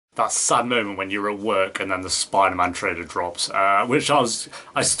that sad moment when you're at work and then the Spider-Man trailer drops, which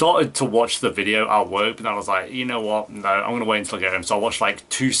I started to watch the video at work, but then I was like, you know what, no, I'm gonna wait until I get home. So I watched like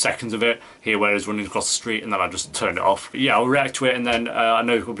 2 seconds of it, hear where he's running across the street, and then I just turned it off. But yeah, I'll react to it, and then I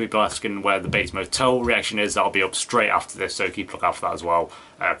know a couple of people asking where the Bates Motel reaction is. That'll be up straight after this, so keep a look out for that as well,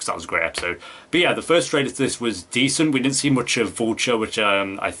 because that was a great episode. But yeah, the first trailer to this was decent. We didn't see much of Vulture, which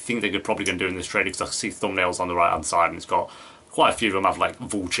I think they're probably going to do in this trailer, because I can see thumbnails on the right hand side, and it's got quite a few of them have like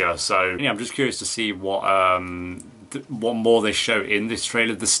Vulture. So yeah, I'm just curious to see what more they show in this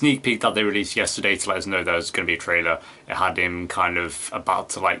trailer. The sneak peek that they released yesterday to let us know there was going to be a trailer, it had him kind of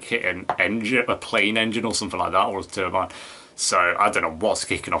about to like hit an engine, a plane engine or something like that, or a turbine. So I don't know what's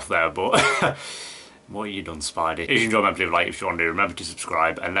kicking off there, but what have you done, Spidey? If you enjoy, remember to leave a like. If you want to, remember to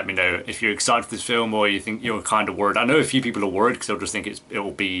subscribe, and let me know if you're excited for this film or you think you're kind of worried. I know a few people are worried because they'll just think it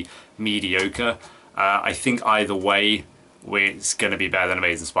will be mediocre. I think either way, it's going to be better than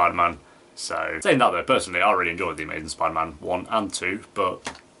Amazing Spider-Man. So, saying that though, personally, I really enjoyed the Amazing Spider-Man 1 and 2,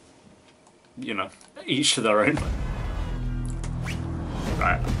 but, you know, each to their own.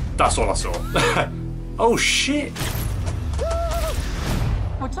 Right, that's all I saw. Oh shit!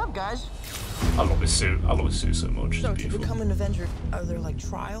 What's up, guys? I love this suit. I love this suit so much. So, It's to beautiful. become an Avenger, are there like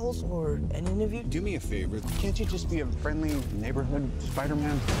trials or an interview? Do me a favor. Can't you just be a friendly neighborhood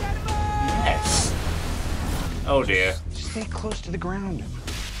Spider-Man? Yes. Oh dear. Stay close to the ground.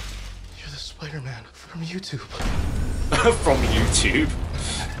 You're the Spider-Man from YouTube. From YouTube.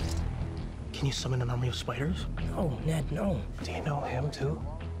 Can you summon an army of spiders? No, Ned, no. Do you know him too?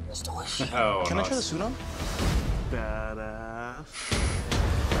 It's delicious. Oh, Can I nice. try the suit on? Badass.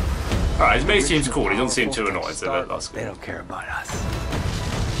 Alright, his base seems cool. He doesn't seem too annoyed, so that's They good. don't care about us.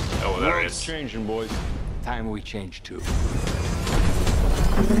 Oh, there he World's is. changing, boys. Time we change too.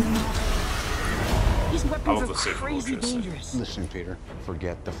 These I weapons love are the suit crazy vultures. dangerous. Listen, Peter.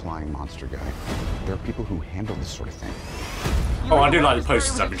 Forget the flying monster guy. There are people who handle this sort of thing. Oh, I do like the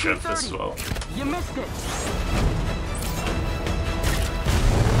posters I've been shown for this as well. You missed it.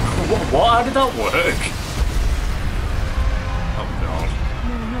 What? How did that work? Oh god.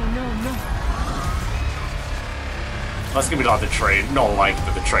 No. That's gonna be like the train, not like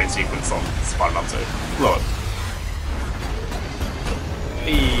the train sequence on Spider-Man 2. Look.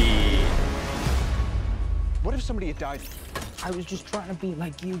 Eee. What if somebody had died? I was just trying to be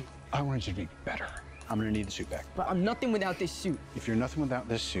like you. I wanted you to be better. I'm gonna need the suit back. But I'm nothing without this suit. If you're nothing without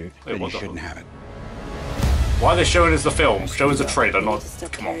this suit, Wait, then you what the- shouldn't have it. Why are they showing us the film? Show us a trailer, You not... need to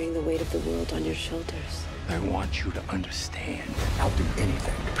stop Come on. carrying the weight of the world on your shoulders. I want you to understand. I'll do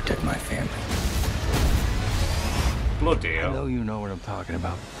anything to protect my family. Bloody I hell. know you know what I'm talking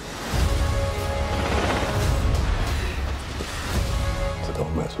about. So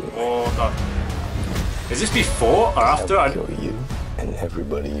don't mess with me. Oh, no. Is this before or after? I'll kill you and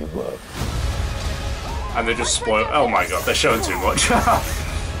everybody you love. And they just spoil... Oh my god, they're showing too much. The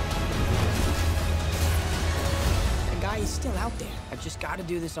guy is still out there. I've just got to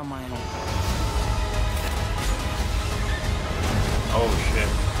do this on my own. Oh shit.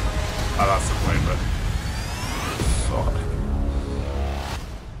 Oh, that's the point, but... Fuck.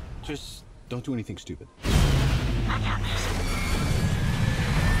 Just don't do anything stupid.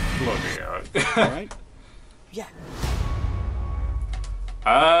 Bloody hell. All right? Yeah.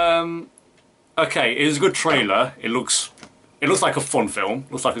 Okay, it is a good trailer. It looks like a fun film.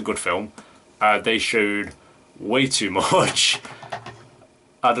 Looks like a good film. They showed way too much.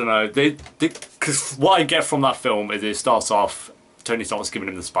 I don't know. Because what I get from that film is it starts off, Tony Stark's giving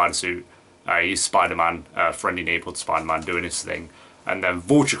him the spider suit. He's Spider-Man, friendly neighborhood Spider-Man doing his thing. And then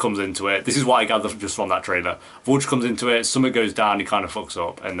Vulture comes into it. This is what I gather just from that trailer. Vulture comes into it, something goes down, he kind of fucks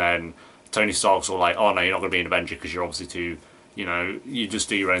up. And then Tony Stark's all like, oh no, you're not going to be an Avenger because you're obviously too, you know, you just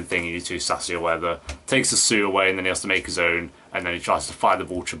do your own thing, you're too sassy or whatever. Takes the suit away and then he has to make his own. And then he tries to fight the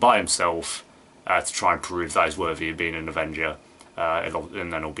Vulture by himself to try and prove that he's worthy of being an Avenger.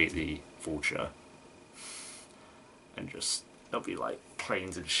 And then he'll beat the Vulture. And just, there'll be like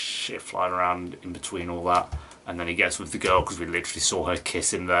planes and shit flying around in between all that. And then he gets with the girl because we literally saw her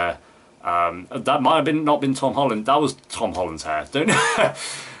kiss him there. That might have not been Tom Holland. That was Tom Holland's hair.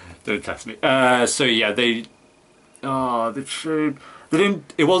 Don't test me. So yeah, they showed. They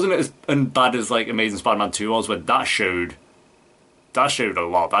didn't. It wasn't as bad as like Amazing Spider-Man 2 was, where that showed a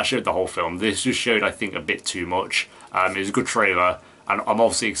lot. That showed the whole film. This just showed, I think, a bit too much. It was a good trailer, and I'm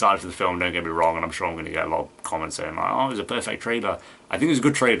obviously excited for the film. Don't get me wrong, and I'm sure I'm going to get a lot of comments saying like, "Oh, it was a perfect trailer." I think it was a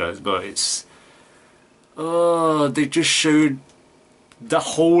good trailer, but it's. They just showed the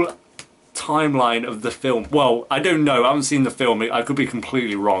whole timeline of the film. Well, I don't know. I haven't seen the film. I could be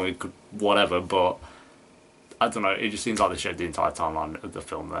completely wrong. It could whatever, but I don't know, it just seems like they showed the entire timeline of the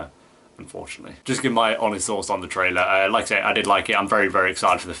film there, unfortunately. Just give my honest thoughts on the trailer. Like I say, I did like it. I'm very, very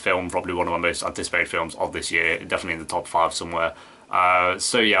excited for the film. Probably one of my most anticipated films of this year. Definitely in the top 5 somewhere.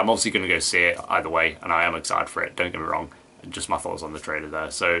 So yeah, I'm obviously going to go see it either way, and I am excited for it, don't get me wrong. Just my thoughts on the trailer there.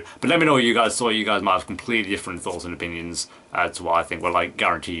 So, but let me know what you guys thought. You guys might have completely different thoughts and opinions to what I think. Well, I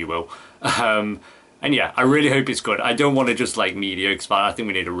guarantee you will. And yeah, I really hope it's good. I don't want to just like mediocre Spider-Man. I think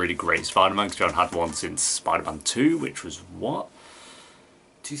we need a really great Spider-Man, because we haven't had one since Spider-Man 2, which was what?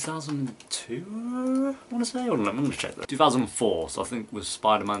 2002, I want to say? Hold on, I'm going to check that. 2004, so I think was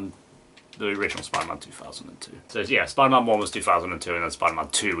Spider-Man, the original Spider-Man 2002. So yeah, Spider-Man 1 was 2002, and then Spider-Man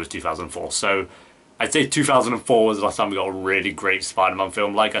 2 was 2004. So I'd say 2004 was the last time we got a really great Spider-Man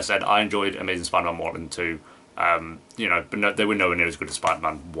film. Like I said, I enjoyed Amazing Spider-Man 1 and 2. You know, but no, they were nowhere near as good as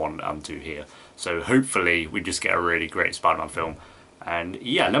Spider-Man 1 and 2 here. So hopefully we just get a really great Spider-Man film. And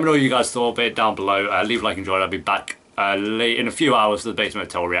yeah, let me know what you guys thought of it down below. Leave a like, enjoy it. I'll be back late in a few hours for the Bates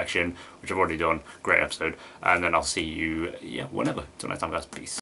Motel reaction, which I've already done. Great episode. And then I'll see you, yeah, whenever. Till next time, guys. Peace.